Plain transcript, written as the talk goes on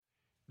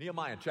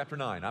Nehemiah chapter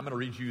 9. I'm going to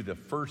read you the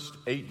first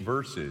 8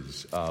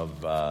 verses of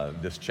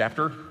this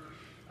chapter.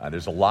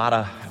 There's a lot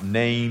of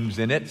names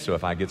in it, so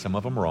if I get some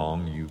of them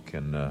wrong, you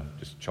can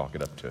just chalk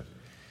it up to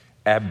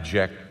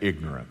abject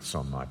ignorance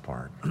on my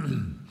part.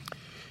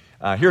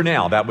 Hear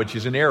now that which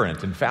is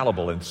inerrant,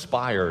 infallible,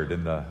 inspired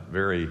in the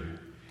very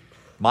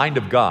mind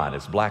of God.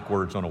 It's black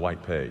words on a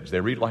white page. They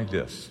read like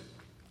this.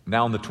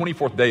 Now on the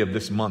 24th day of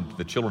this month,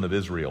 the children of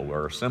Israel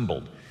were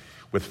assembled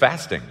with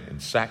fasting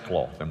and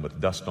sackcloth and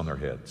with dust on their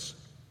heads.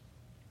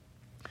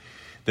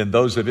 Then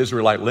those of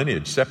Israelite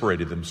lineage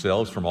separated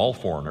themselves from all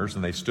foreigners,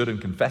 and they stood and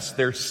confessed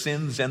their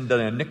sins and the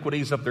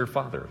iniquities of their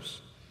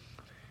fathers.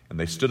 And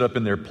they stood up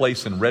in their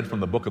place and read from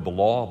the book of the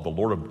law of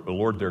the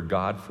Lord their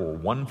God for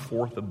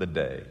 1/4 of the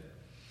day.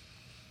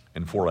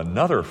 And for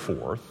another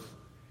fourth,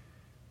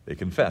 they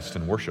confessed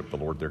and worshiped the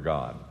Lord their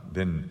God.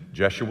 Then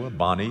Jeshua,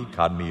 Bani,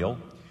 Kadmiel,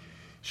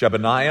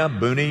 Shebaniah,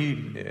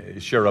 Buni,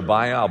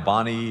 Sherebiah,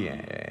 Albani,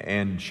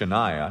 and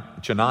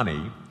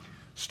Chenani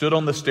stood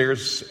on the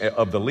stairs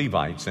of the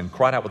Levites and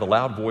cried out with a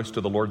loud voice to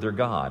the Lord their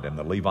God. And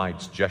the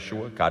Levites,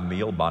 Jeshua,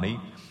 Kadmiel, Bani,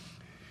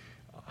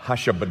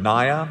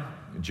 Hashabaniah,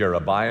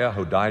 Jerebiah,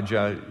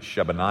 Hodijah,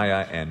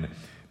 Shebaniah, and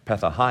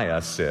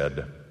Pethahiah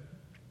said,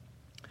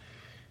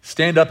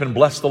 "Stand up and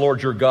bless the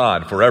Lord your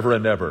God forever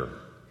and ever.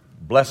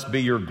 Blessed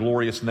be your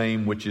glorious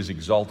name, which is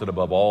exalted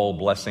above all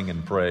blessing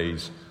and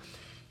praise.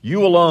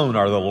 You alone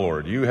are the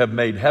Lord. You have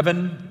made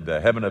heaven,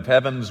 the heaven of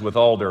heavens with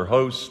all their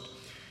host,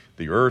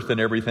 the earth and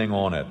everything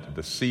on it,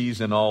 the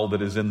seas and all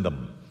that is in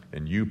them,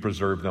 and you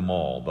preserve them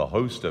all. The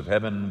host of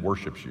heaven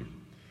worships you.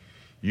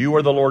 You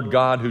are the Lord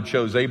God who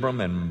chose Abram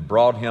and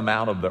brought him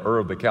out of the Ur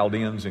of the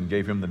Chaldeans and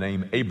gave him the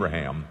name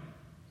Abraham.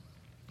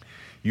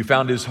 You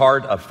found his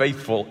heart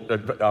faithful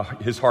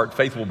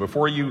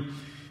before you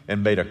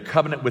and made a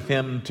covenant with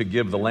him to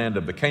give the land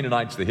of the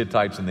Canaanites, the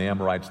Hittites, and the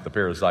Amorites, the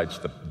Perizzites,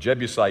 the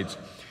Jebusites,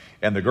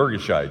 and the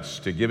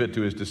Girgashites, to give it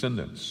to his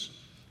descendants.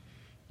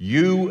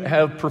 You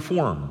have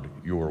performed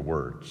your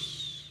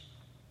words,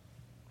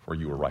 for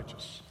you are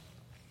righteous.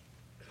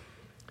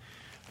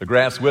 The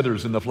grass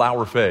withers and the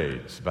flower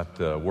fades, but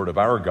the word of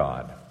our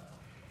God,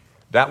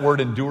 that word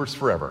endures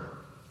forever."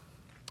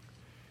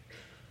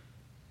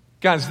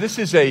 Guys, this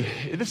is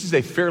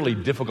a fairly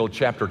difficult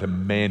chapter to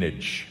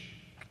manage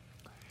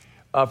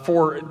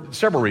for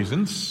several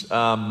reasons.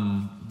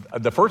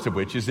 The first of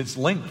which is its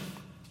length.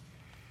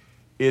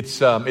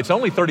 It's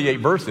only 38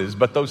 verses,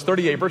 but those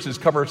 38 verses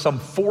cover some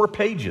 4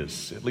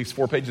 pages, at least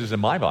 4 pages in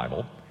my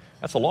Bible.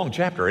 That's a long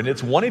chapter, and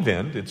it's one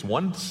event, it's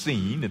one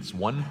scene, it's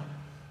one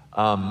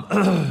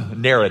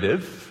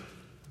narrative.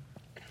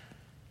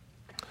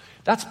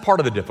 That's part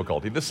of the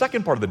difficulty. The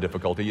second part of the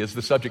difficulty is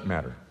the subject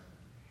matter.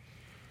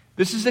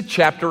 This is a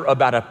chapter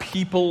about a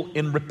people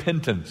in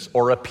repentance,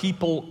 or a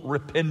people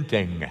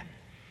repenting.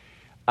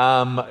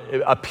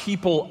 A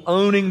people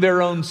owning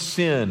their own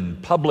sin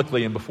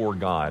publicly and before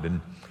God.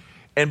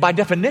 And by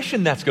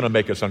definition, that's going to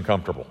make us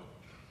uncomfortable.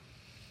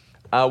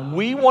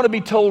 We want to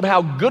be told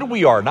how good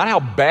we are, not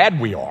how bad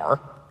we are.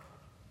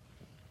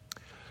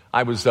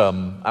 I was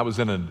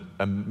in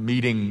a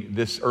meeting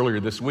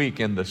earlier this week,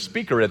 and the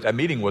speaker at that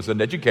meeting was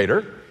an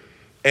educator,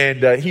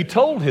 and he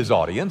told his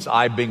audience,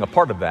 I being a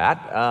part of that,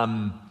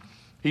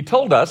 he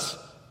told us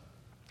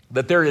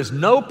that there is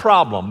no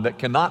problem that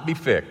cannot be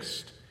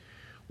fixed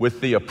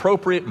with the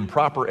appropriate and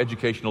proper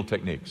educational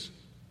techniques.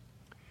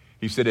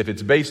 He said if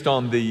it's based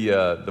on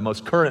the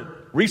most current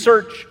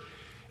research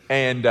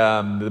and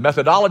the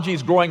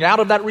methodologies growing out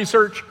of that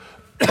research,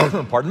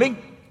 pardon me,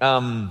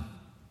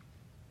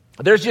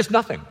 there's just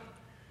nothing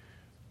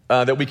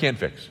that we can't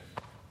fix.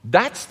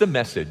 That's the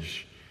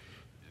message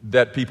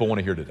that people want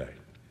to hear today.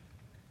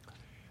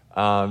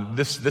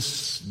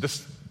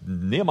 This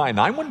Nehemiah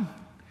 9 one,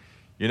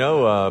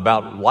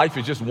 about life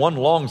is just one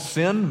long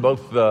sin,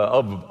 both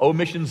of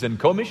omissions and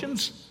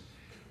commissions.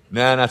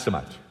 Nah, not so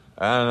much.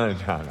 I don't want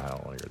to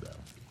hear that.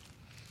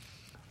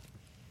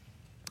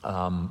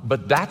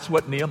 But that's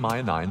what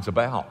Nehemiah 9's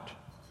about.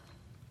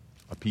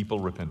 A people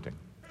repenting.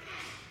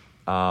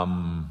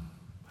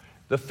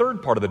 The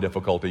third part of the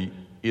difficulty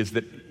is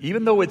that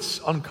even though it's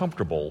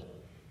uncomfortable,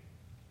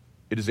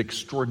 it is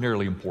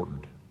extraordinarily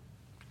important.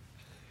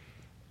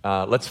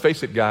 Let's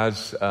face it,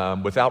 guys,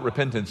 without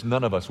repentance,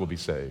 none of us will be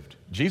saved.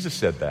 Jesus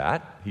said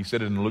that. He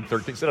said it in Luke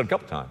 13. He said it a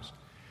couple times.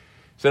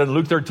 He said it in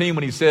Luke 13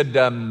 when he said,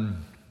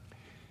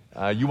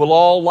 you will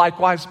all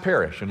likewise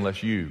perish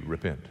unless you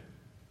repent.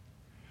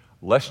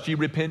 Lest ye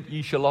repent,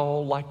 ye shall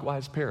all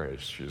likewise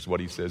perish, is what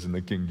he says in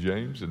the King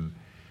James. And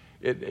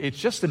it's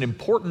just an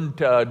important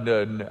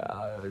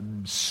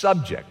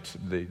subject,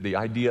 the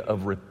idea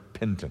of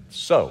repentance.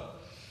 So,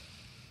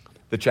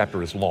 the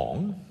chapter is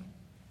long.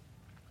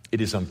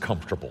 It is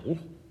uncomfortable.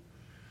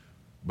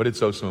 But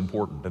it's also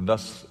important. And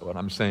thus, what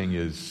I'm saying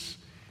is,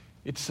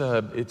 it's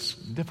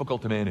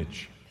difficult to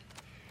manage.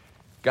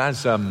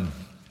 Guys,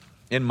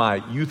 in my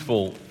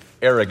youthful,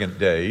 arrogant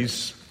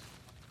days,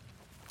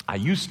 I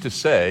used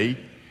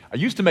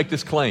to make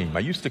this claim. I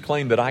used to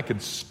claim that I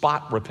could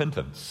spot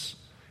repentance,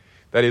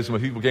 That is,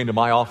 when people came to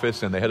my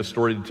office and they had a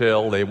story to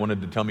tell, they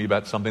wanted to tell me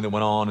about something that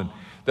went on, and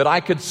that I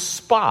could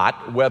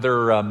spot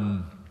whether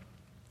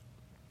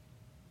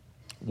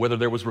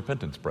there was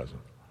repentance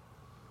present.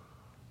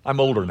 I'm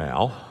older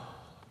now.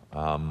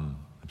 I'm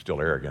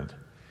still arrogant.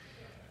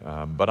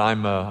 But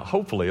I'm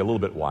hopefully a little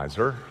bit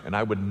wiser, and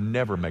I would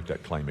never make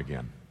that claim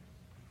again.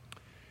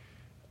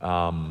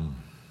 But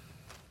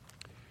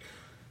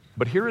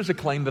here is a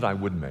claim that I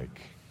would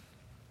make.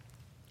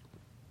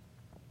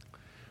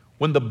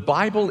 When the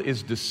Bible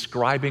is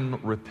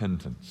describing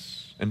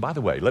repentance, and by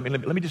the way, let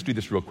me just do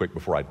this real quick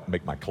before I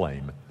make my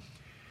claim.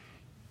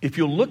 If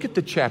you look at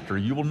the chapter,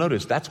 you will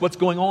notice that's what's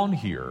going on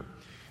here.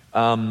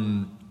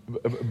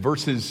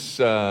 Verse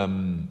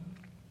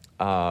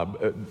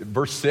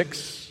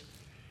 6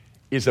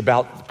 is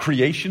about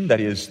creation, that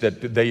is,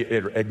 that they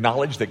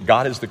acknowledge that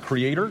God is the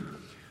creator.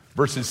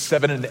 Verses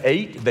 7 and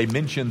 8, they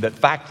mention the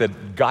fact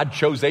that God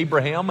chose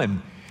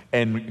Abraham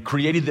and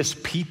created this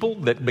people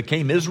that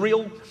became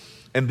Israel.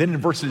 And then in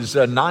verses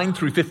 9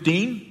 through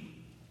 15,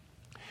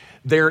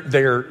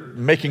 they're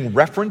making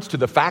reference to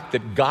the fact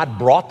that God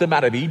brought them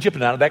out of Egypt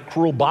and out of that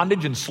cruel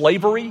bondage and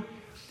slavery.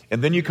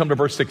 And then you come to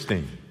verse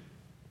 16.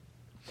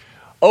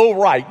 Oh,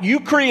 right,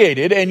 you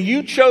created and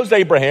you chose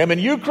Abraham and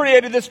you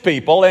created this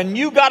people and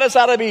you got us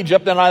out of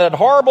Egypt and out of that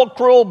horrible,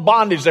 cruel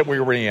bondage that we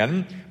were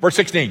in. Verse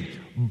 16,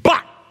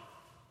 but,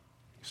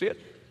 see it?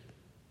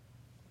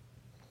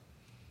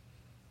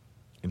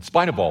 In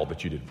spite of all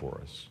that you did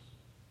for us,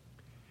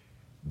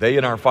 they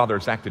and our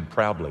fathers acted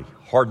proudly,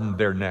 hardened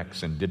their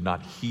necks, and did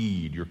not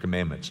heed your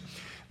commandments.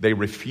 They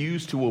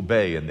refused to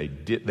obey, and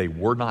they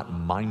were not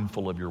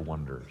mindful of your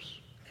wonders.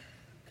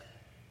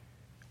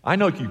 I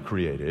know you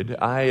created.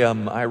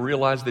 I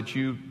realize that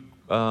you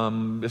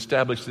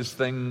established this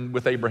thing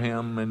with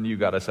Abraham, and you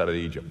got us out of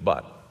Egypt.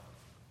 But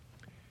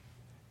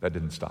that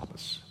didn't stop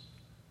us.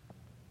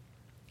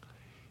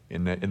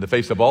 In the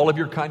face of all of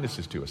your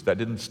kindnesses to us, that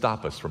didn't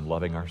stop us from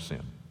loving our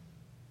sin.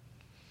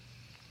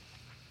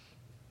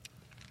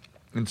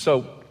 And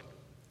so,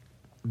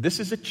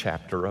 this is a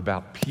chapter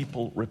about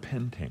people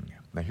repenting.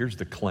 Now, here's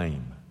the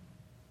claim.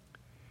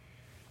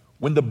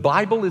 When the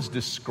Bible is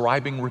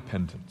describing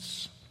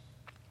repentance,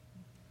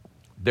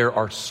 there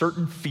are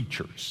certain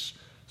features,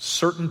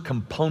 certain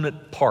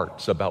component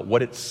parts about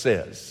what it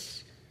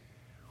says,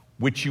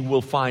 which you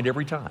will find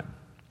every time.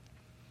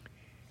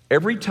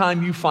 Every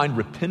time you find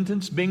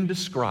repentance being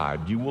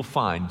described, you will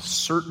find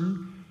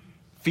certain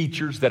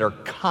features that are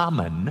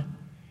common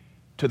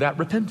to that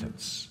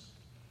repentance.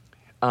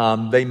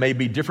 They may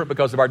be different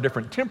because of our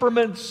different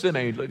temperaments,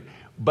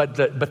 but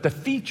the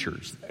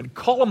features, and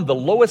call them the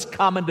lowest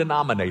common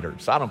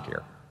denominators, I don't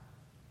care.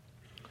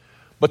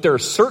 But there are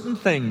certain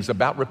things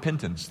about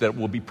repentance that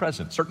will be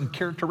present, certain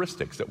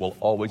characteristics that will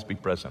always be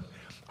present.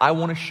 I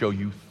want to show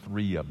you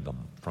 3 of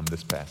them from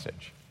this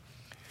passage.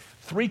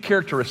 3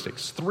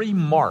 characteristics, 3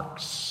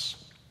 marks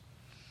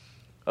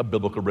of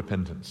biblical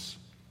repentance.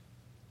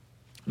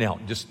 Now,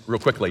 just real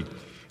quickly,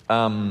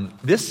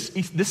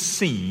 this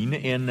scene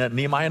in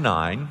Nehemiah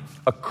 9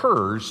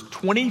 occurs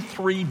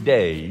 23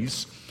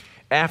 days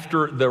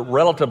after the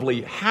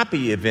relatively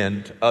happy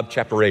event of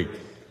chapter 8.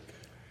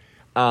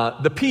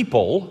 The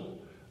people,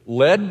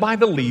 led by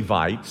the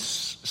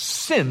Levites,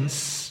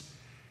 sense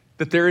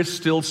that there is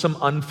still some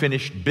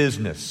unfinished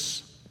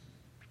business.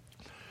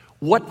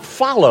 What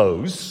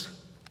follows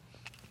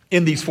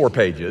in these 4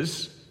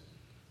 pages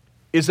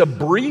is a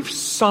brief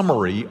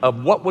summary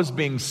of what was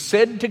being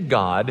said to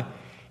God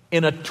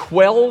in a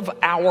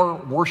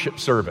 12-hour worship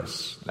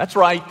service. That's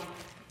right,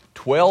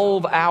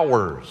 12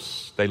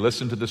 hours. They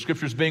listened to the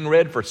scriptures being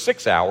read for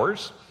 6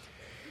 hours.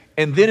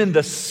 And then in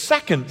the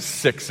second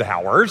 6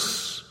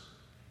 hours,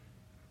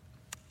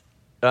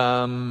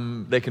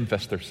 they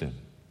confessed their sin.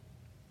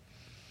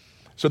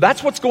 So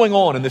that's what's going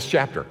on in this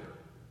chapter.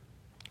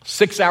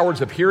 6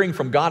 hours of hearing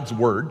from God's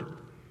word,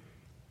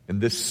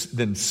 and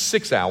then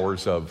 6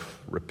 hours of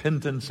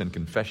repentance and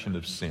confession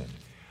of sin.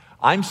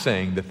 I'm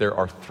saying that there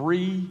are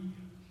 3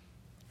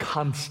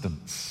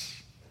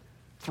 constants,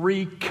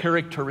 3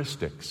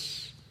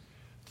 characteristics,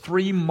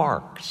 3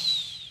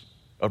 marks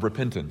of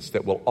repentance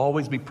that will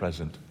always be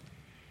present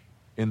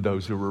in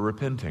those who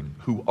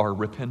are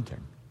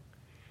repenting.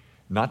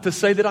 Not to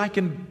say that I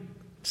can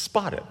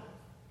spot it,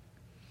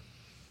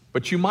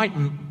 but you might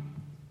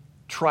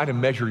try to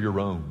measure your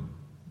own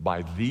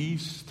by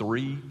these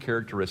 3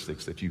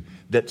 characteristics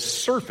that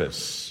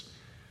surface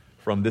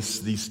from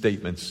these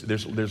statements.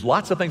 There's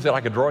lots of things that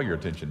I could draw your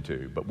attention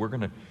to, but we're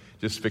going to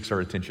just fix our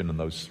attention on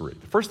those 3.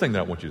 The first thing that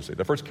I want you to see,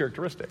 the first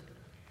characteristic,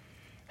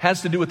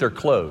 has to do with their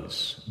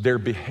clothes, their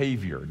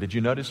behavior. Did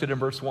you notice it in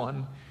verse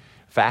 1?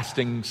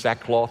 Fasting,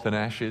 sackcloth, and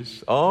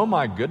ashes. Oh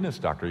my goodness,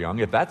 Dr. Young,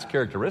 if that's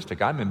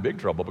characteristic, I'm in big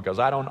trouble because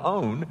I don't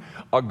own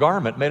a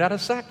garment made out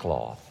of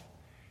sackcloth.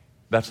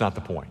 That's not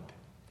the point.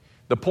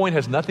 The point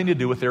has nothing to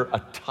do with their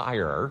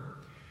attire.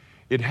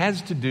 It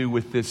has to do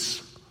with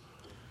this,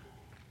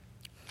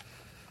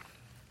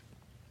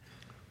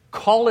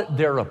 call it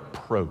their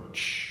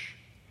approach.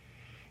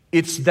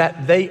 It's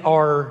that they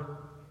are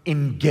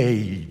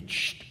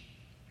engaged.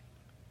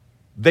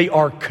 They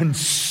are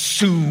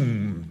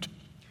consumed.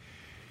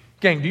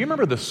 Gang, do you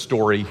remember the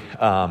story,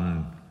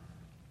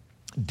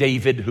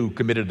 David, who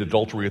committed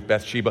adultery with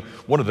Bathsheba?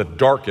 One of the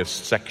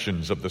darkest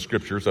sections of the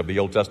scriptures of the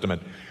Old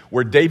Testament,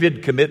 where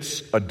David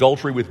commits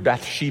adultery with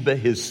Bathsheba,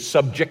 his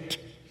subject,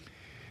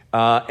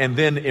 and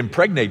then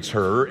impregnates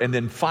her, and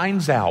then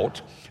finds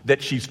out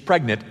that she's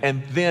pregnant,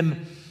 and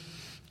then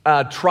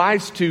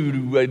tries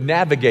to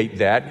navigate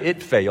that.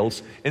 It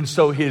fails. And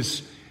so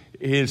his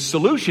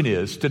solution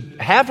is to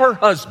have her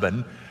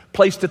husband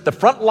placed at the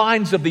front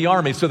lines of the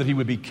army so that he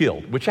would be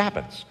killed, which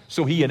happens.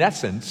 So he, in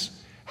essence,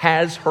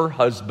 has her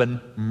husband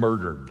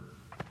murdered.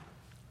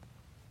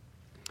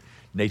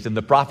 Nathan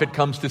the prophet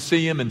comes to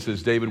see him and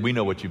says, David, we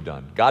know what you've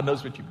done. God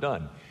knows what you've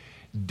done.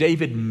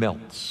 David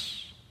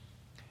melts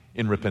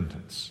in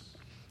repentance.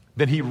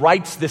 Then he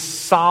writes this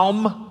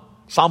psalm,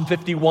 Psalm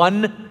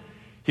 51,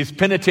 his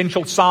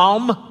penitential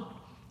psalm.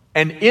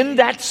 And in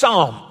that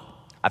psalm,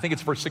 I think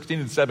it's verse 16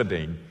 and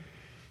 17,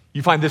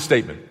 you find this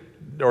statement,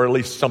 or at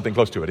least something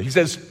close to it. He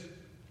says,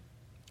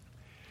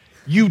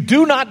 you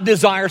do not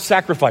desire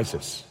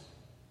sacrifices.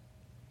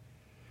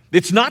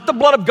 It's not the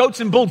blood of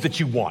goats and bulls that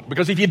you want,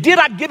 because if you did,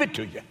 I'd give it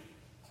to you.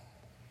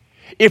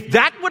 If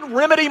that would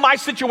remedy my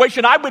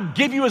situation, I would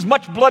give you as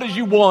much blood as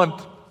you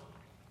want.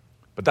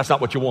 But that's not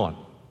what you want.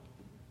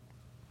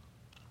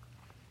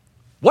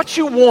 What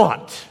you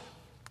want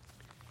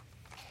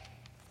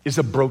is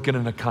a broken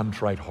and a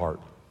contrite heart.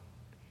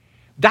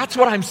 That's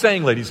what I'm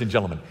saying, ladies and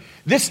gentlemen.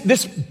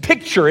 This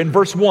picture in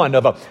verse 1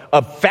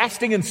 of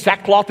fasting in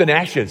sackcloth and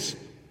ashes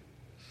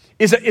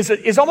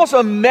is almost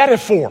a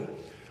metaphor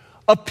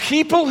of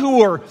people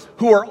who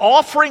are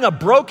offering a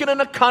broken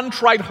and a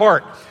contrite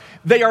heart.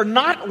 They are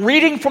not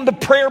reading from the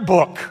prayer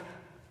book.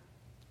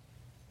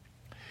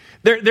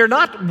 They're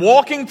not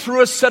walking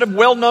through a set of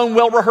well-known,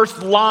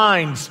 well-rehearsed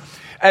lines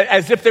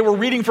as if they were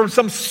reading from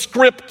some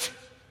script.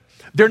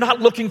 They're not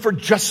looking for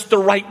just the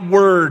right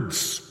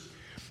words.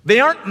 They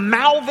aren't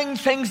mouthing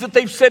things that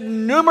they've said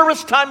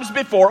numerous times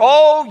before.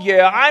 Oh,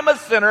 yeah, I'm a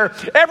sinner.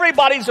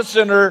 Everybody's a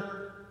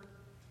sinner.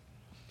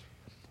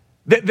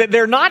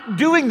 They're not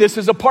doing this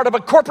as a part of a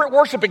corporate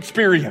worship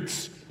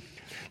experience.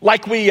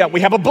 Like we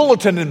have a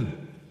bulletin,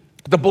 and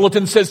the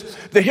bulletin says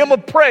the hymn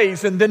of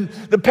praise, and then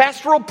the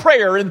pastoral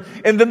prayer, and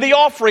then the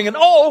offering. And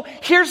oh,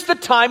 here's the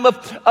time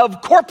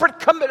of corporate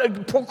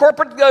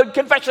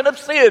confession of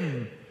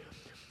sin.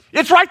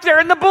 It's right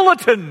there in the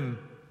bulletin.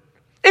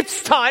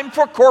 It's time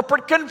for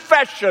corporate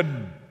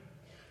confession.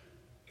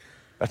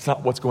 That's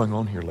not what's going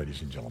on here,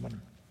 ladies and gentlemen.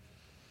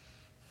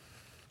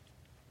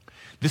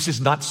 This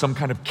is not some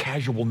kind of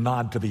casual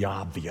nod to the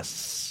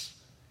obvious.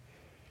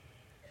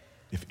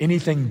 If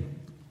anything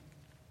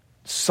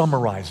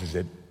summarizes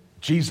it,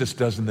 Jesus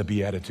does in the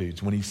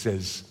Beatitudes when he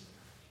says,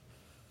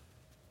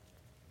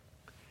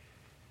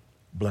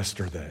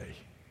 blessed are they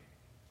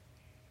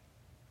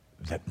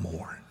that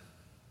mourn.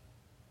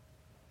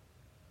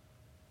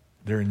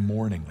 They're in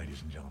mourning, ladies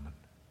and gentlemen.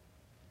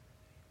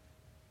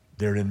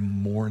 They're in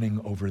mourning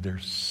over their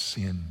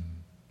sin.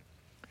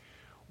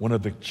 One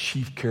of the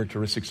chief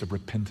characteristics of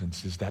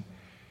repentance is that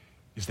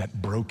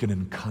broken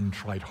and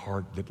contrite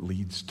heart that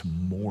leads to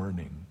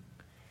mourning.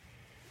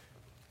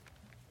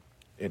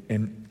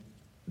 And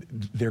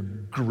they're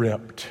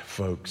gripped,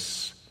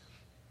 folks.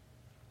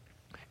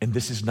 And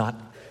this is not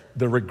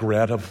the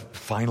regret of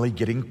finally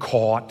getting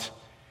caught.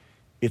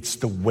 It's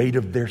the weight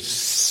of their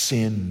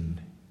sin.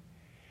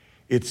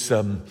 It's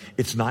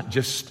not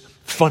just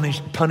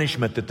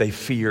punishment that they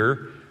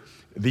fear.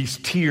 These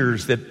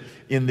tears that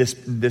in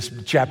this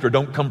chapter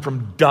don't come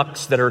from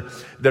ducks that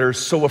are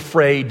so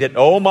afraid that,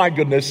 oh my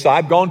goodness,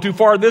 I've gone too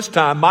far this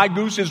time. My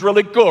goose is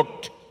really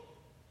cooked.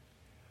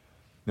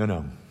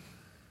 No.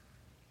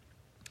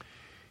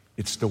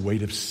 It's the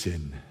weight of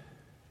sin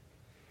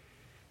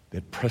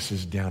that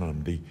presses down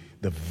on them,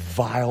 the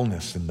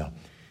vileness and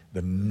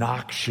the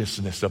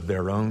noxiousness of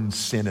their own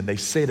sin. And they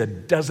say it a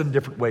dozen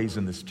different ways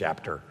in this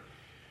chapter.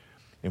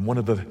 And one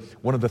of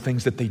the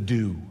things that they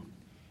do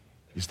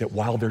is that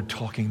while they're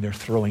talking, they're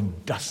throwing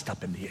dust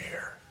up in the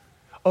air.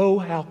 Oh,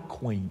 how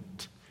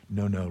quaint.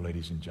 No,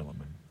 ladies and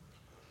gentlemen.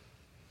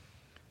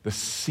 The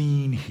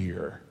scene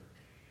here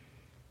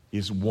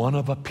is one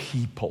of a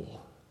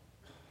people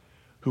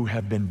who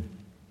have been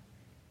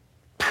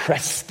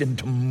pressed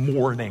into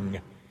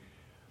mourning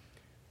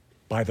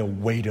by the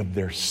weight of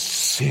their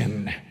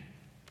sin.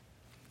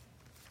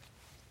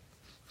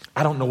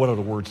 I don't know what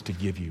other words to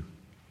give you.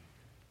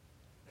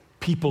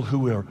 People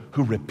who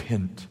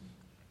repent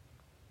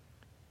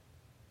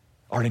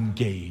are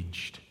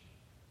engaged.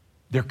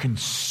 They're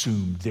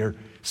consumed. They're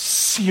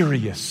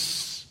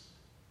serious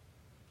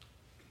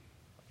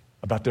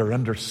about their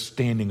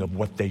understanding of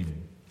what they've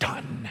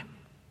done.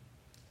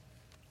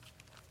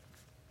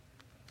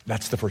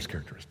 That's the first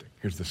characteristic.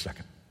 Here's the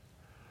second.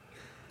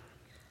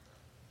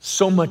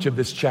 So much of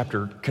this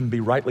chapter can be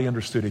rightly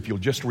understood if you'll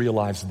just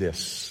realize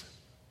this,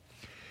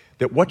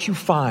 that what you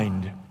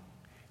find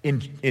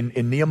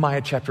in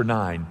Nehemiah chapter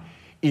 9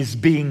 is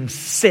being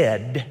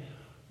said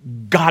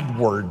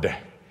Godward.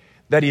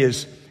 That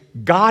is,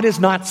 God is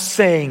not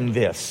saying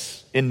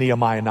this. in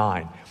Nehemiah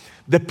 9.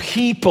 The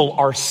people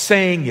are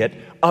saying it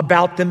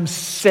about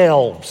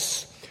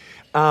themselves.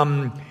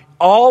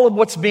 All of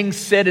what's being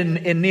said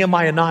in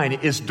Nehemiah 9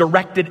 is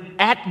directed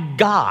at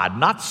God,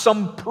 not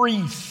some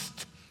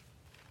priest.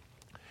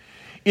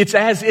 It's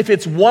as if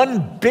it's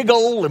one big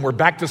old, and we're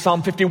back to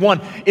Psalm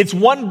 51, it's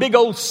one big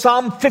old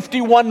Psalm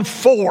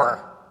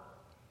 51:4,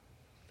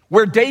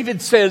 where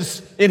David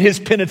says in his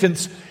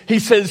penitence, he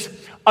says,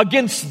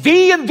 against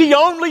thee and thee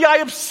only I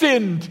have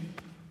sinned.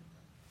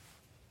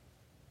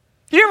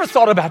 You ever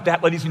thought about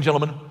that, ladies and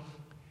gentlemen?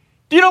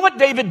 Do you know what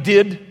David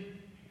did?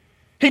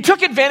 He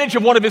took advantage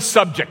of one of his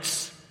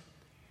subjects.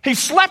 He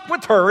slept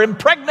with her,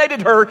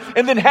 impregnated her,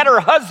 and then had her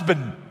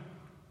husband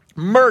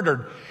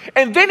murdered.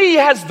 And then he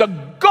has the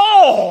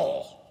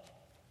gall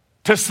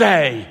to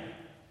say,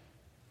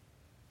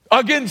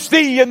 against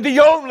thee and thee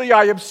only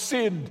I have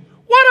sinned.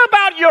 What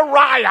about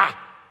Uriah?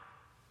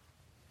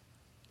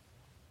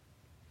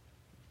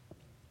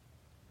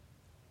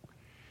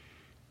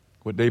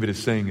 What David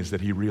is saying is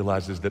that he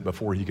realizes that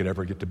before he could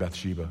ever get to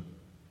Bathsheba,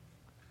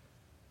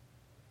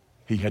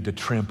 he had to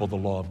trample the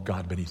law of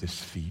God beneath his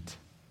feet.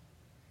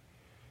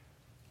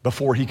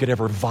 Before he could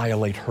ever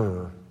violate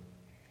her,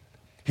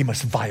 he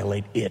must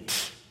violate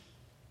it,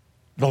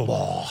 the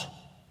law.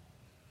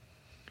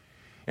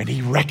 And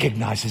he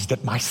recognizes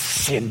that my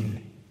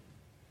sin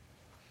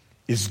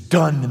is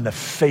done in the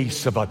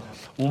face of a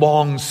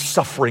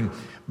long-suffering,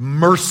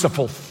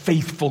 merciful,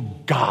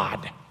 faithful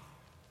God.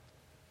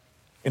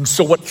 And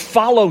so what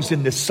follows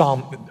in this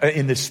psalm,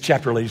 in this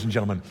chapter, ladies and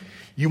gentlemen,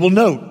 you will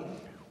note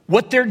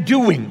what they're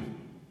doing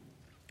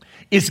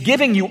is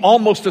giving you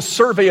almost a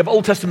survey of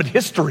Old Testament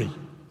history.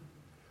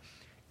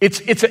 It's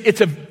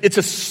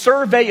a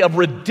survey of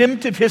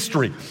redemptive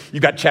history. You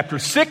got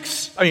verse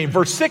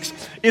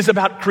 6 is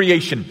about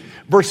creation.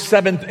 Verse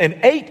 7 and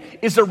 8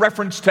 is a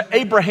reference to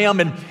Abraham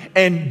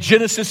and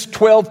Genesis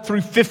 12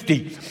 through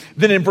 50.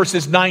 Then in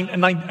verses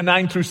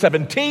 9 through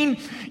 17,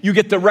 you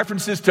get the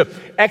references to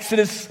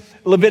Exodus,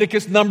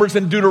 Leviticus, Numbers,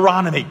 and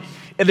Deuteronomy.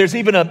 And there's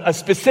even a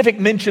specific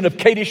mention of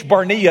Kadesh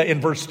Barnea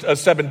in verse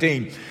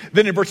 17.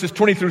 Then in verses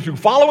 22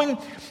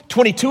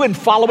 and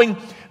following,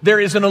 there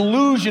is an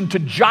allusion to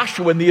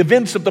Joshua and the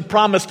events of the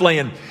promised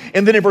land.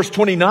 And then in verses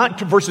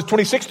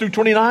 26 through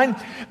 29,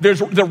 there's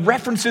the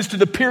references to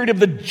the period of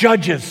the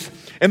judges.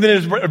 And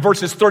then in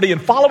verses 30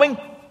 and following,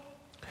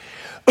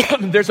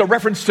 there's a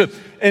reference to,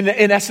 in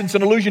essence,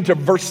 an allusion to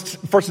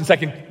 1st and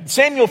 2nd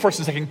Samuel,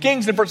 1st and 2nd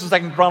Kings, and 1st and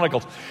 2nd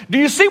Chronicles. Do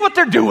you see what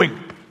they're doing?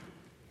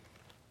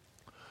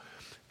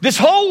 This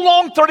whole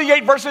long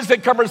 38 verses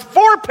that covers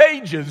 4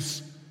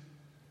 pages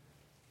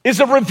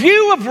is a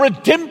review of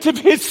redemptive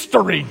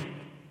history.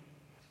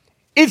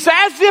 It's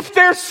as if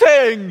they're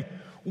saying,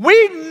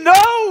 we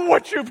know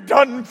what you've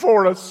done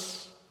for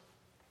us.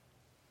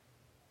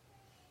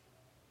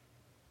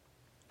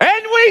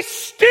 And we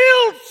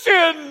still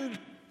sinned.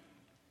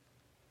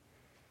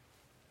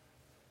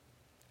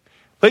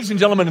 Ladies and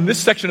gentlemen, in this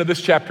section of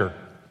this chapter,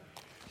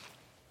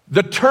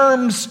 the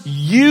terms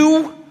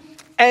you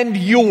and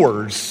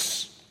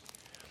yours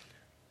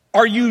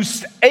are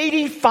used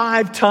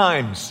 85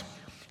 times.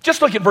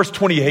 Just look at verse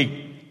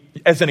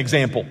 28 as an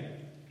example.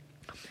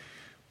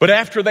 But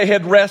after they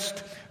had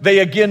rest, they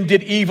again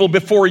did evil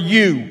before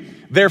you.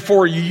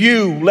 Therefore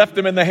you left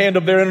them in the hand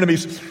of their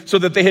enemies so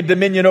that they had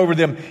dominion over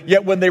them.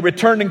 Yet when they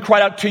returned and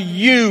cried out to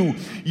you,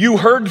 you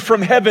heard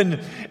from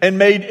heaven and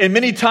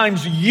many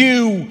times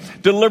you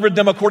delivered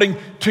them according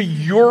to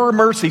your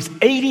mercies.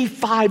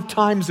 85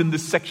 times in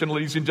this section,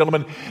 ladies and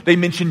gentlemen, the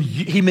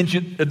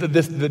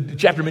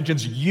chapter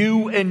mentions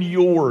you and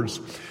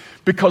yours.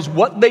 Because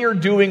what they are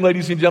doing,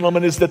 ladies and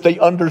gentlemen, is that they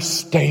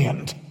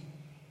understand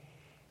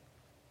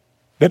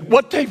that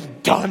what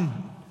they've done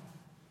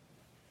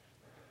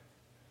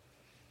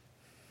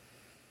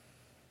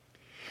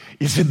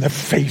is in the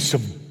face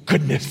of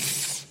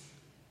goodness.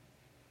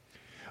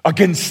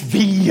 Against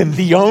thee and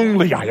thee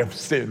only I have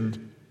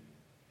sinned.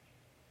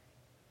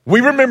 We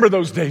remember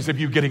those days of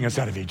you getting us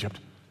out of Egypt.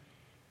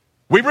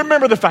 We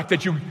remember the fact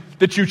that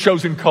you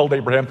chose and called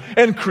Abraham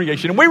and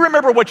creation. And we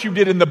remember what you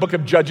did in the book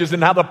of Judges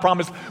and how the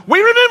promise. We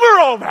remember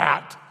all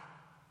that.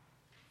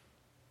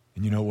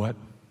 And you know what?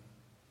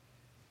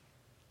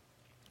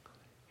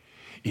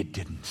 It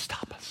didn't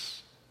stop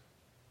us.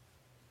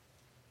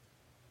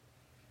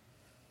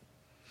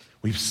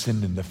 We've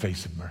sinned in the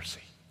face of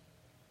mercy.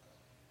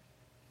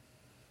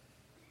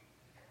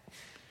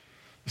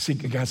 You see,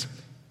 guys,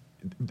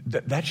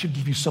 that should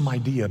give you some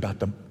idea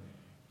about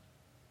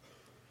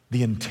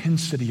the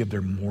intensity of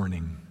their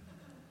mourning.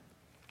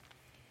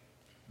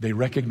 They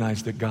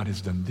recognize that God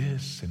has done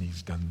this, and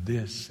he's done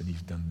this, and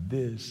he's done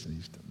this, and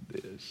he's done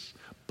this.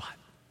 But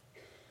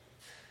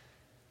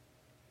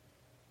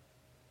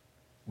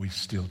we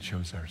still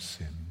chose our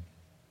sin.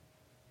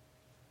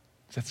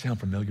 Does that sound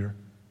familiar?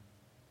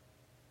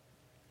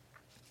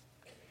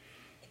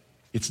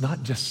 It's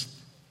not just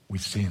we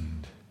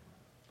sinned.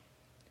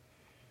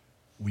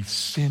 We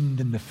sinned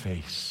in the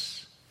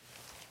face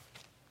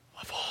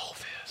of all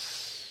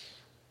this.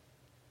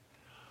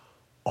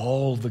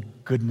 all the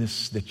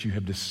goodness that you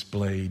have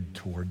displayed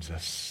towards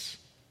us.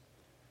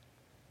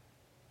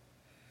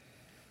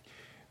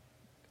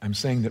 I'm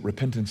saying that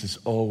repentance is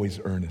always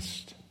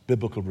earnest,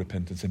 biblical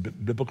repentance, and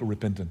biblical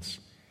repentance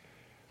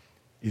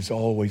is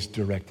always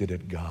directed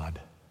at God.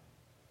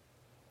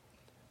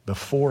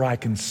 Before I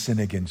can sin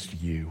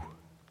against you,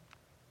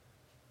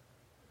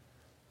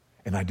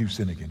 and I do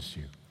sin against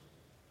you,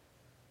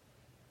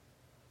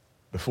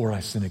 before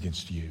I sin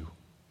against you,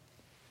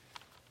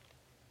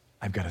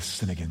 I've got to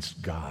sin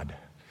against God,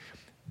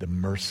 the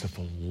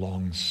merciful,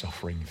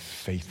 long-suffering,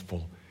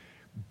 faithful,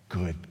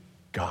 good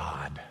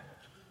God.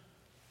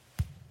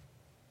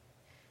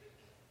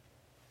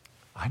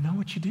 I know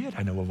what you did.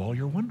 I know of all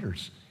your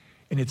wonders.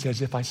 And it's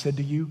as if I said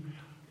to you,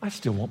 I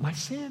still want my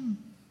sin.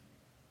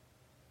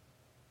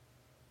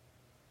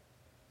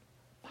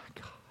 My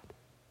God.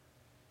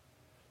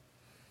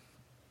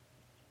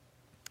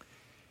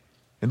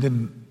 And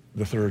then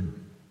the third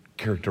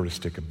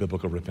characteristic of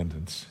biblical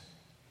repentance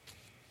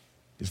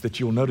is that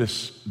you'll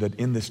notice that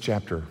in this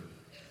chapter,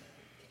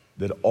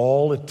 that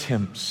all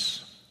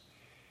attempts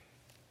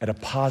at a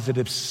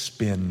positive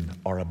spin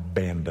are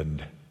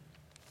abandoned.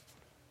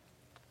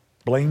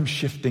 Blame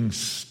shifting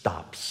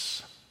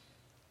stops.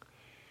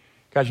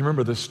 Guys, you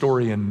remember the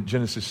story in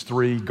Genesis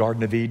 3,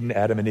 Garden of Eden,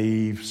 Adam and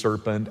Eve,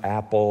 serpent,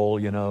 apple,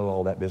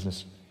 all that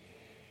business.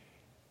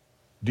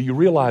 Do you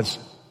realize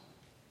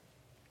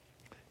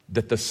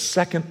that the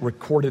second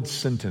recorded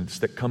sentence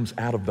that comes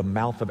out of the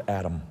mouth of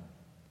Adam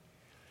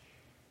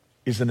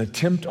is an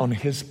attempt on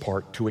his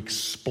part to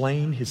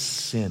explain his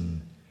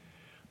sin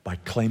by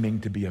claiming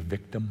to be a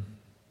victim?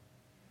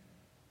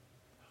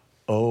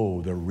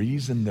 Oh, the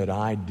reason that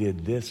I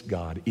did this,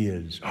 God,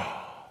 is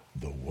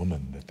the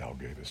woman that thou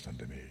gavest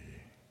unto me.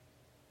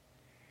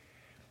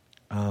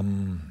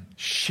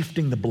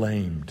 Shifting the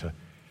blame to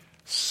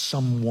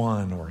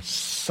someone or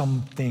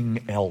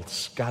something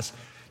else. Guys,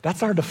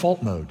 that's our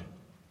default mode.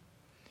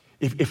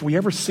 If we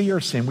ever see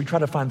our sin, we try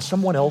to find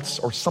someone else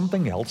or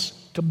something else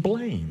to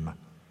blame.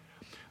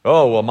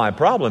 Oh, well, my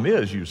problem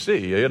is, you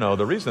see,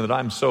 the reason that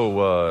I'm such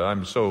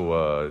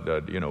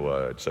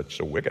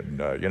so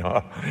wicked,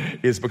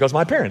 is because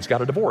my parents got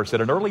a divorce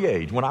at an early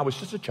age when I was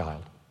just a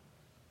child.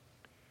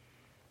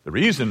 The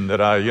reason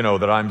that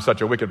I'm such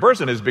a wicked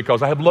person is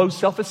because I have low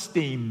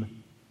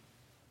self-esteem.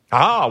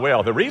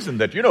 The reason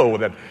that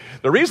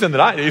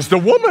is the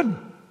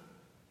woman.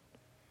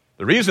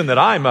 The reason that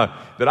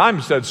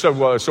I'm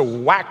so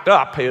whacked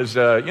up is,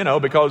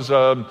 because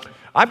I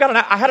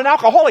had an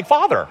alcoholic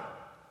father.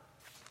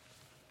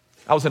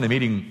 I was in a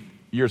meeting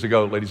years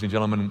ago, ladies and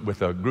gentlemen,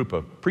 with a group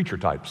of preacher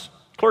types,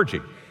 clergy,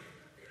 a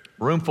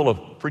room full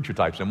of preacher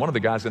types. And one of the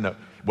guys in that,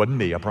 wasn't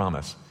me, I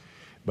promise,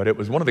 but it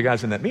was one of the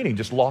guys in that meeting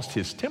just lost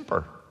his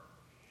temper.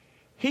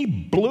 He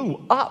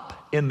blew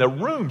up in the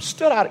room,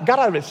 got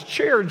out of his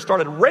chair and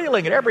started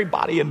railing at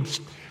everybody and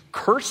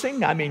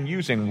cursing,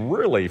 using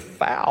really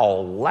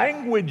foul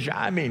language,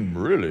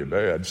 really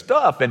bad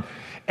stuff,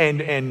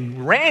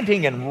 and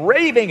ranting and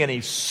raving, and he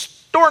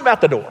stormed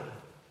out the door.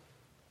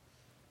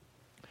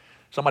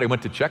 Somebody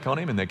went to check on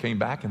him, and they came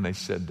back and they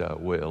said, the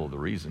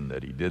reason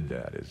that he did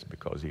that is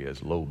because he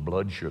has low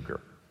blood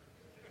sugar.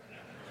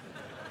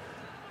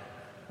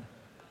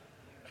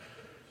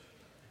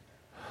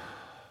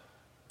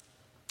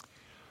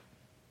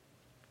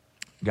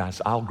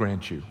 Guys, I'll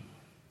grant you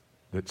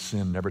that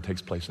sin never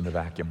takes place in a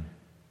vacuum.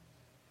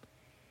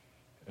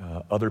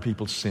 Other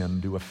people's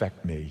sin do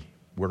affect me.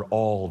 We're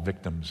all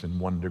victims in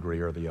one degree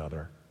or the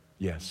other.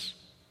 Yes.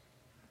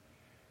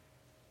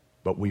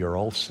 But we are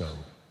also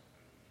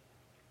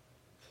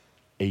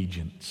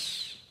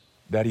agents.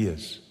 That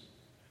is,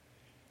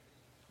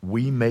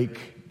 we make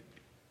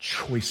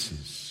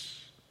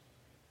choices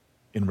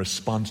in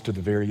response to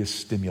the various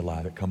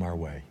stimuli that come our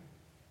way.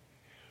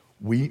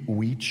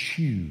 We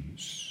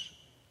choose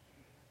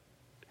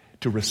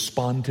to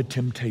respond to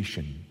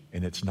temptation,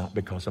 and it's not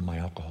because of my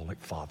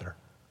alcoholic father.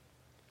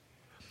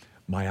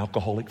 My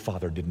alcoholic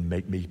father didn't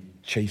make me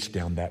chase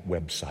down that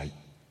website.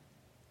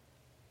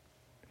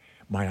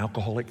 My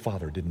alcoholic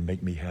father didn't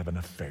make me have an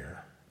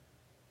affair.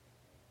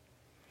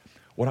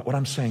 What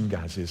I'm saying,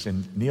 guys, is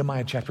in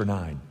Nehemiah chapter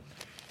 9,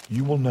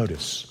 you will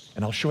notice,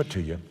 and I'll show it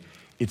to you,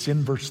 it's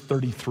in verse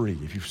 33.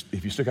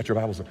 If you still got your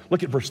Bibles,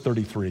 look at verse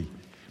 33.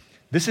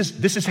 This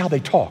is how they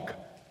talk.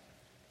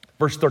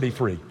 Verse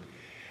 33.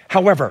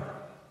 However,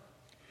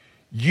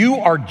 you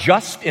are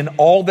just in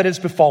all that has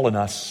befallen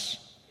us,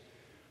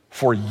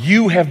 for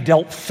you have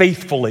dealt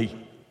faithfully,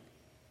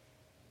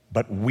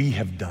 but we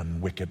have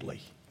done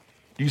wickedly.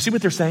 Do you see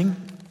what they're saying?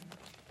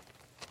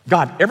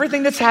 God,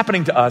 everything that's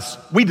happening to us,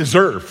 we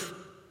deserve.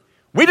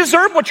 We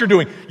deserve what you're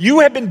doing.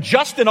 You have been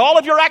just in all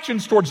of your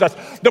actions towards us.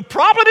 The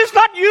problem is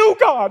not you,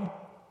 God.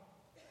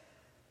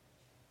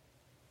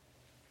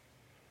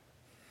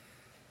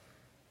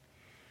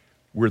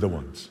 We're the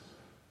ones.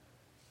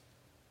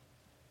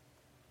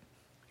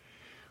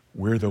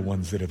 We're the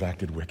ones that have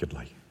acted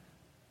wickedly.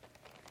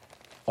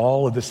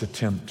 All of this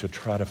attempt to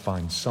try to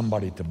find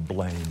somebody to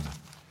blame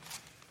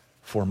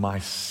for my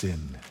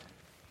sin,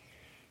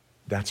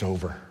 that's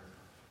over.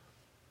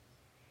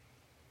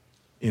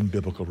 in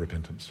biblical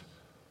repentance.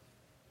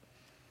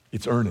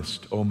 It's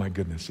earnest. Oh my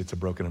goodness, it's a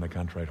broken and a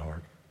contrite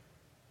heart.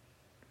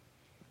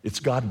 It's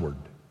Godward.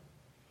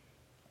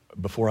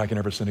 Before I can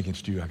ever sin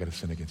against you, I got to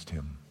sin against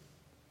him.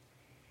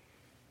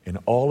 In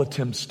all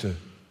attempts to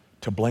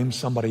blame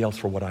somebody else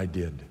for what I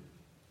did,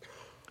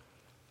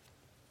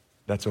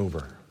 that's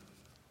over.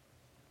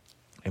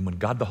 And when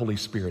God the Holy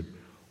Spirit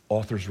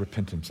authors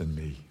repentance in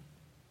me,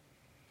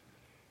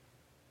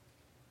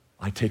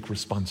 I take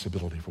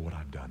responsibility for what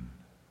I've done.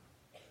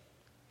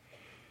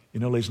 You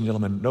know, ladies and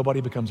gentlemen,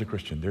 nobody becomes a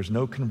Christian. There's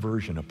no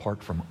conversion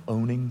apart from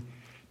owning,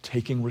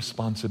 taking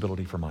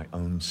responsibility for my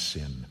own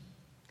sin.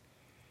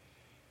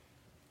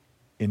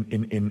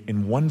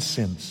 In one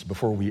sense,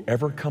 before we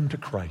ever come to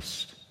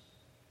Christ,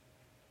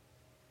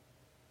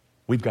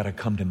 we've got to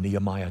come to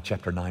Nehemiah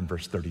chapter 9,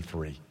 verse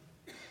 33,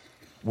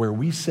 where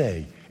we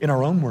say, in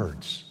our own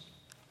words,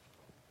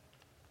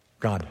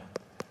 God,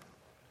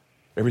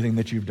 everything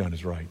that you've done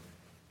is right.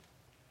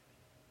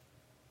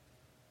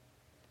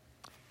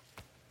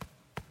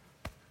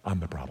 I'm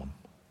the problem.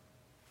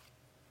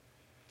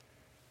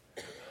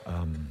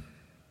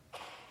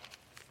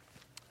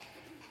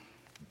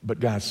 But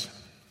guys,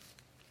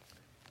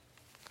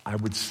 I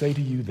would say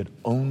to you that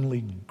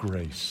only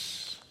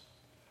grace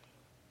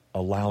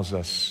allows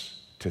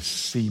us to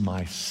see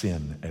my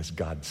sin as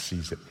God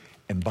sees it.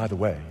 And by the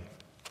way,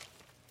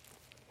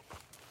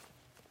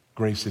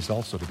 grace is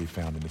also to be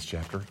found in this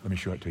chapter. Let me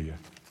show it to you.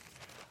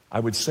 I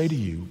would say to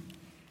you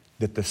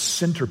that the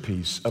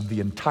centerpiece of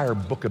the entire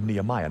book of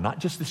Nehemiah, not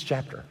just this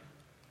chapter,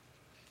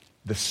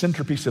 the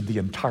centerpiece of the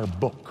entire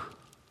book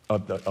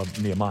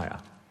of Nehemiah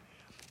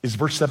is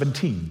verse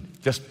 17,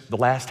 just the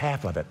last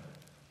half of it.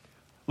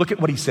 Look at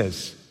what he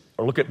says,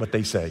 or look at what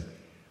they say.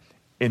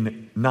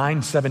 In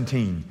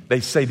 9:17, they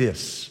say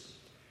this,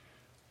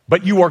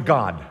 but you are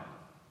God,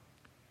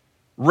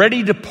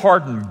 ready to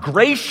pardon,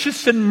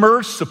 gracious and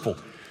merciful,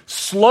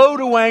 slow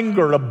to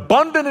anger,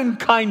 abundant in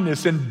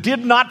kindness, and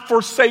did not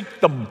forsake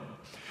them.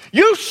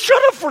 You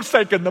should have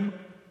forsaken them.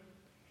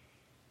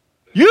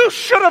 You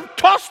should have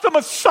tossed them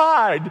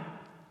aside.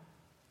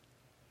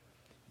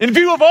 In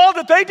view of all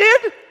that they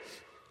did,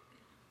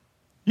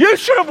 you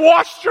should have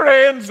washed your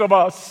hands of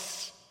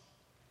us.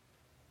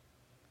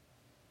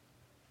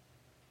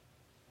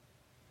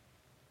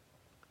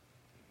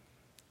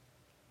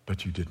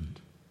 But you didn't.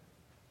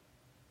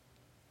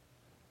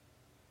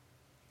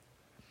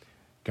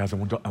 Guys, I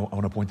want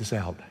to point this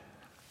out.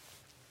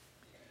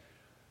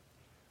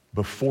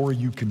 Before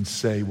you can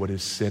say what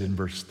is said in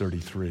verse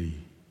 33,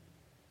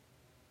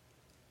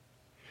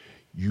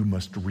 you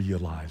must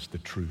realize the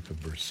truth of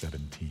verse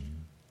 17.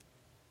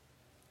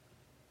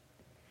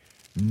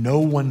 No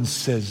one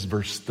says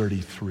verse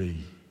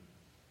 33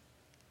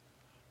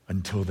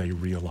 until they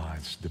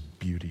realize the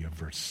beauty of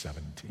verse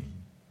 17.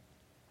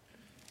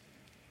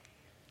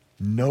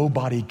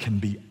 Nobody can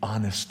be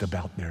honest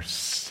about their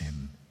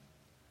sin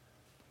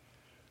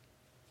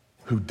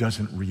who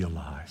doesn't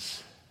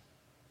realize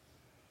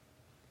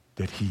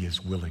that he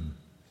is willing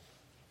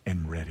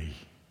and ready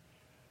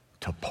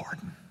to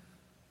pardon.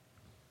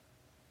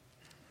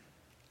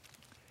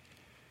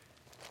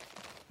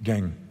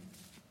 Gang,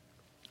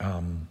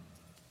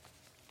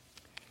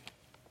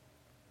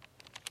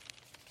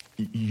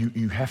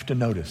 you have to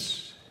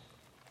notice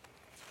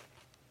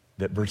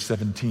that verse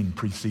 17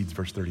 precedes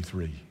verse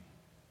 33.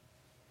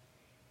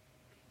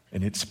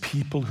 And it's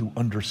people who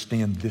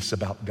understand this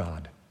about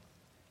God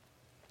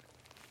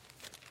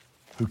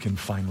who can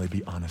finally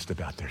be honest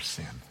about their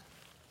sin.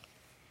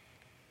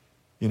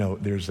 You know,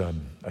 there's a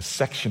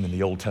section in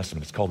the Old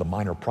Testament. It's called the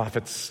Minor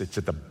Prophets. It's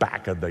at the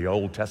back of the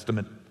Old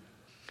Testament.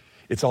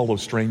 It's all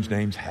those strange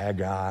names,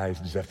 Haggai,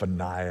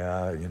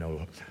 Zephaniah,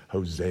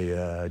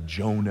 Hosea,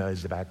 Jonah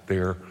is back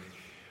there.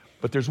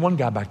 But there's one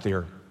guy back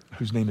there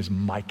whose name is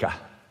Micah.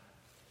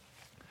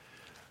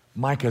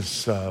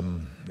 Micah's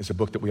is a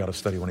book that we ought to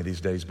study one of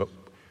these days. But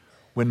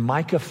when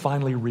Micah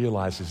finally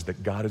realizes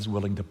that God is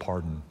willing to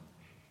pardon,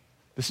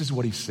 this is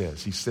what he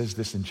says. He says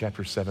this in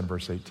chapter 7,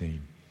 verse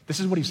 18. This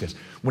is what he says.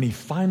 When he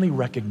finally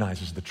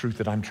recognizes the truth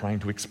that I'm trying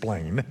to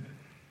explain,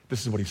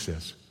 this is what he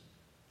says.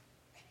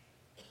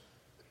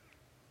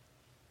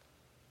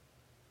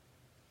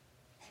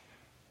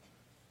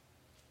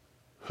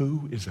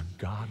 Who is a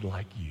God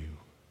like you?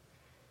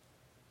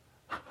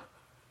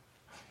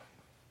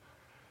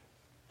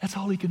 That's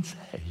all he can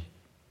say.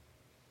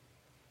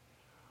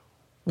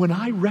 When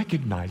I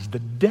recognize the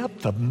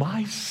depth of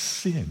my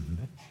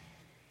sin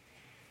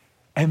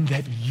and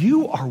that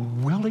you are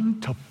willing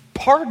to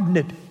pardon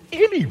it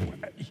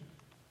anyway,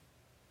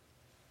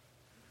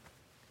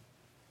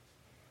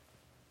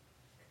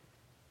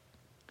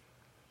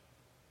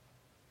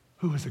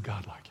 who is a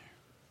God like you?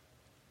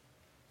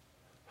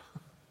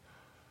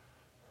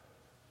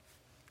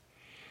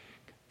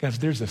 Guys,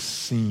 there's a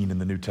scene in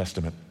the New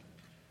Testament.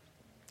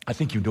 I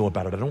think you know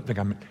about it. I don't think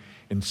I'm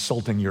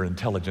insulting your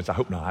intelligence. I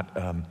hope not.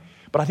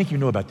 But I think you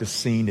know about this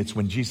scene. It's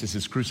when Jesus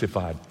is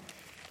crucified.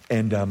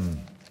 And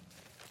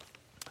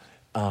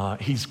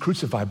he's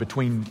crucified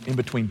in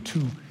between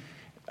two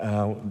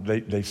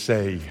they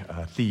say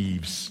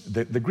thieves.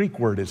 The Greek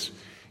word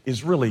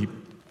is really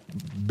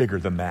bigger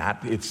than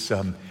that. It's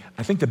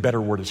I think the better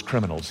word is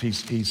criminals.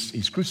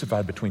 He's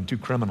crucified between two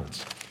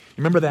criminals. You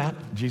remember that?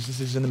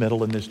 Jesus is in the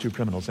middle and there's two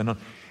criminals.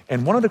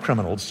 And one of the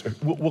criminals,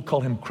 we'll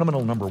call him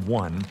criminal number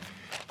one.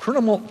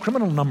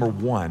 Criminal number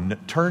one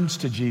turns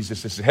to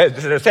Jesus and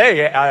says,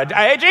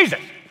 hey, Jesus.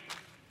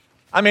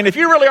 I mean, if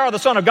you really are the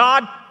Son of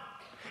God,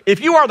 if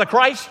you are the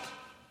Christ,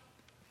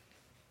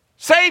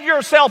 save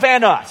yourself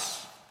and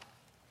us.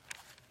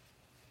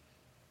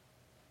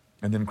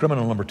 And then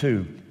criminal number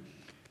two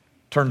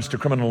turns to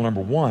criminal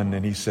number one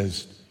and he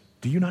says,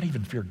 do you not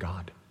even fear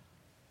God?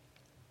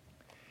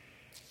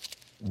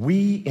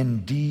 We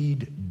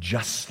indeed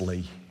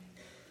justly,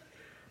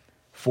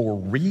 for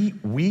we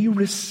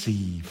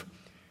receive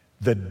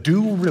the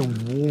due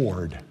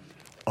reward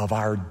of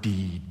our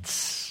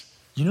deeds.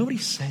 You know what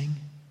he's saying?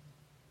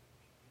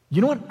 You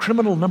know what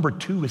criminal number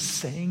two is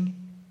saying?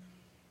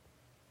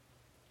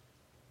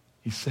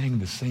 He's saying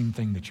the same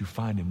thing that you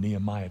find in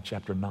Nehemiah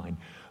chapter 9,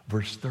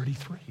 verse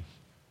 33.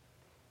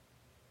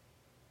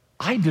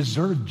 I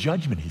deserve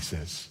judgment, he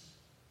says.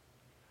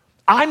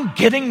 I'm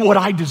getting what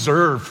I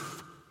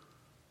deserve.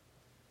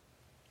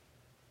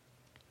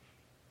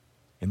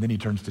 And then he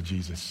turns to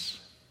Jesus.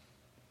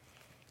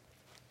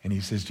 And he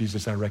says,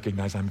 Jesus, I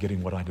recognize I'm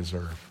getting what I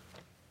deserve.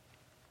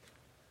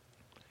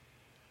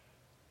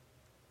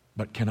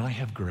 But can I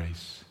have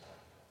grace?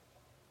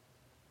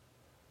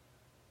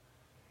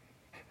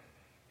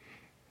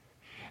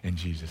 And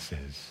Jesus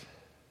says,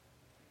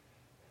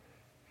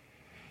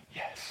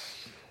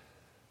 yes,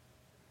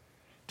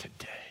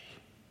 today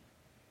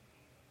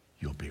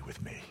you'll be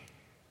with me.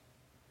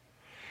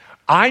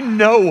 I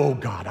know, oh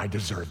God, I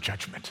deserve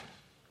judgment.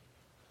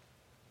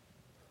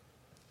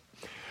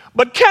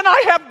 But can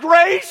I have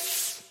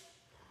grace?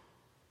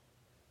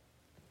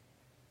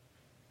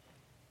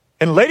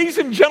 And ladies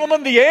and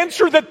gentlemen, the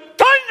answer that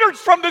thunders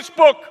from this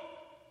book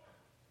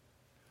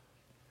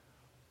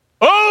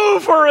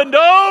over and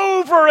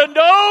over and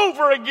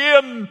over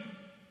again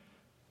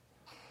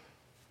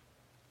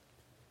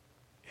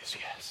is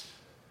yes.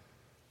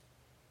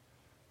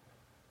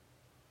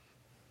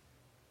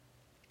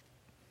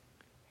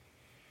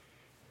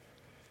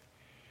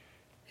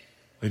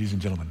 Ladies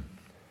and gentlemen,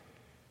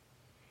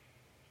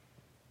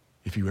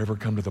 if you ever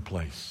come to the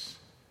place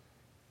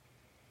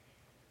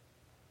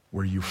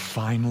where you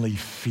finally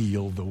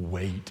feel the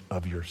weight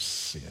of your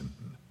sin,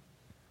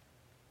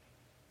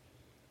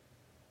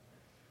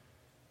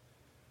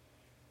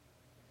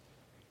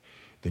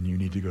 then you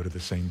need to go to the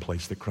same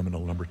place that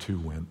criminal number two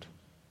went.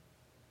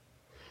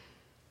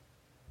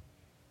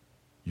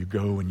 You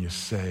go and you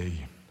say,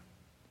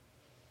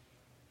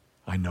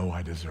 I know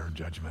I deserve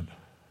judgment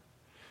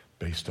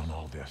based on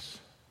all this.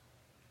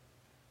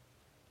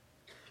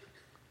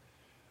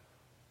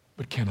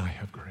 But can I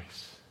have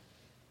grace?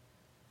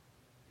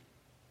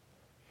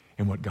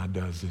 And what God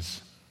does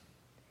is,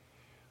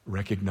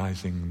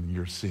 recognizing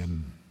your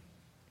sin,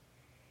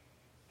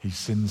 he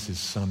sends his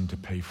son to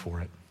pay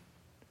for it,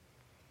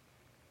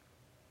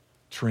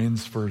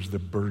 transfers the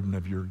burden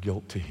of your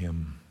guilt to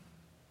him.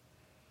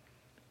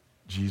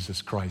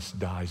 Jesus Christ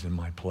dies in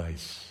my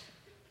place,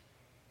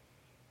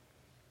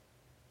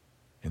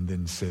 and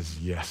then says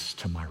yes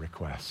to my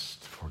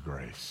request for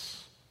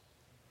grace.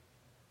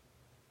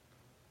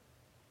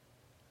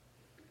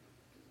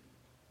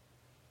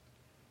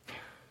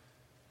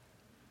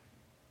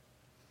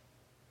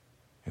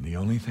 And the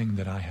only thing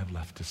that I have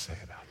left to say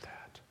about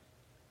that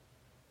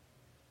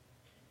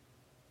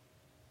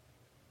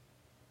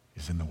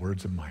is in the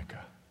words of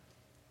Micah.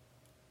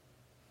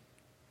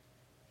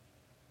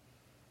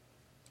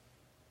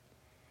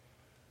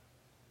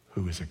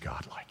 Who is a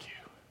God like you?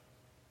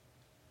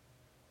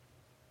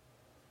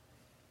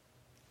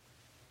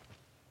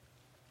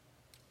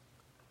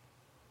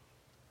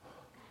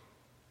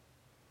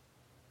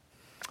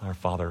 Our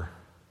Father,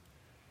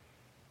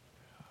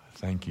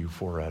 thank you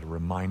for a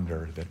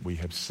reminder that we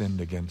have sinned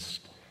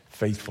against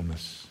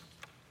faithfulness.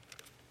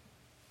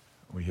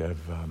 We have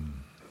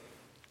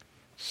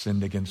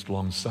sinned against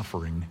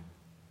long-suffering,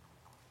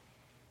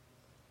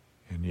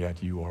 and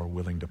yet you are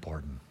willing to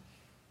pardon.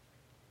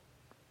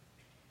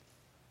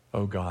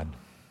 Oh God,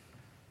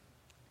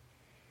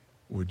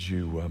 would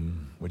you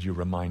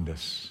remind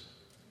us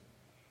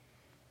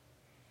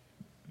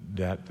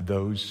that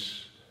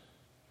those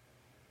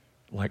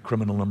like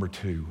criminal number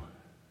two,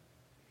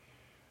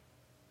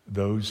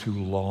 those who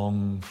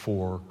long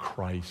for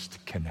Christ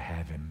can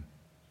have him.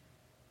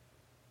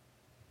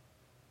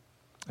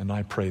 And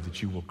I pray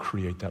that you will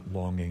create that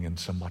longing in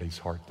somebody's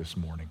heart this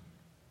morning,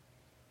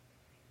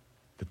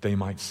 that they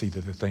might see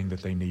that the thing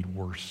that they need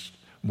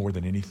more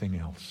than anything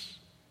else,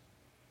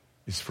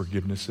 is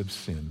forgiveness of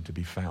sin to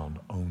be found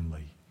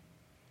only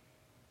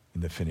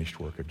in the finished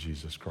work of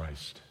Jesus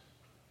Christ,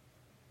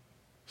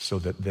 so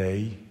that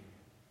they,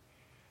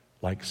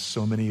 like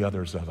so many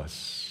others of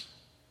us,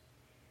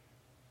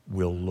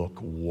 will look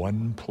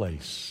one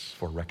place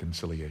for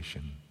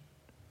reconciliation,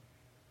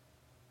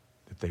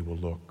 that they will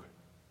look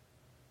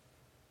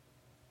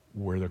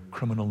where the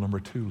criminal number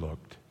two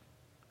looked,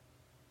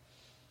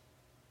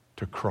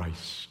 to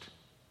Christ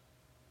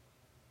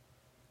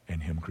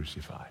and Him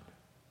crucified.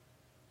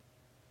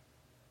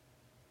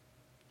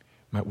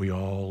 Might we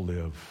all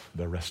live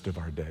the rest of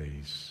our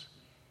days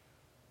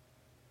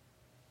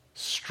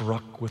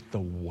struck with the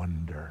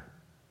wonder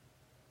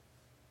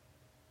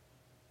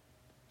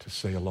to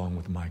say along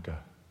with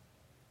Micah,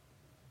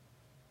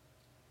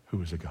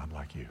 who is a God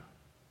like you?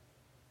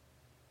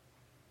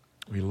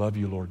 We love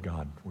you, Lord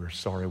God. We're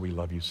sorry we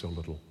love you so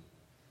little.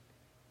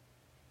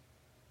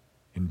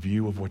 In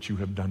view of what you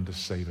have done to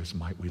save us,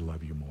 might we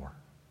love you more.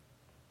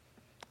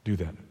 Do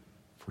that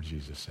for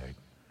Jesus' sake.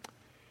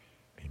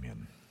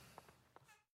 Amen.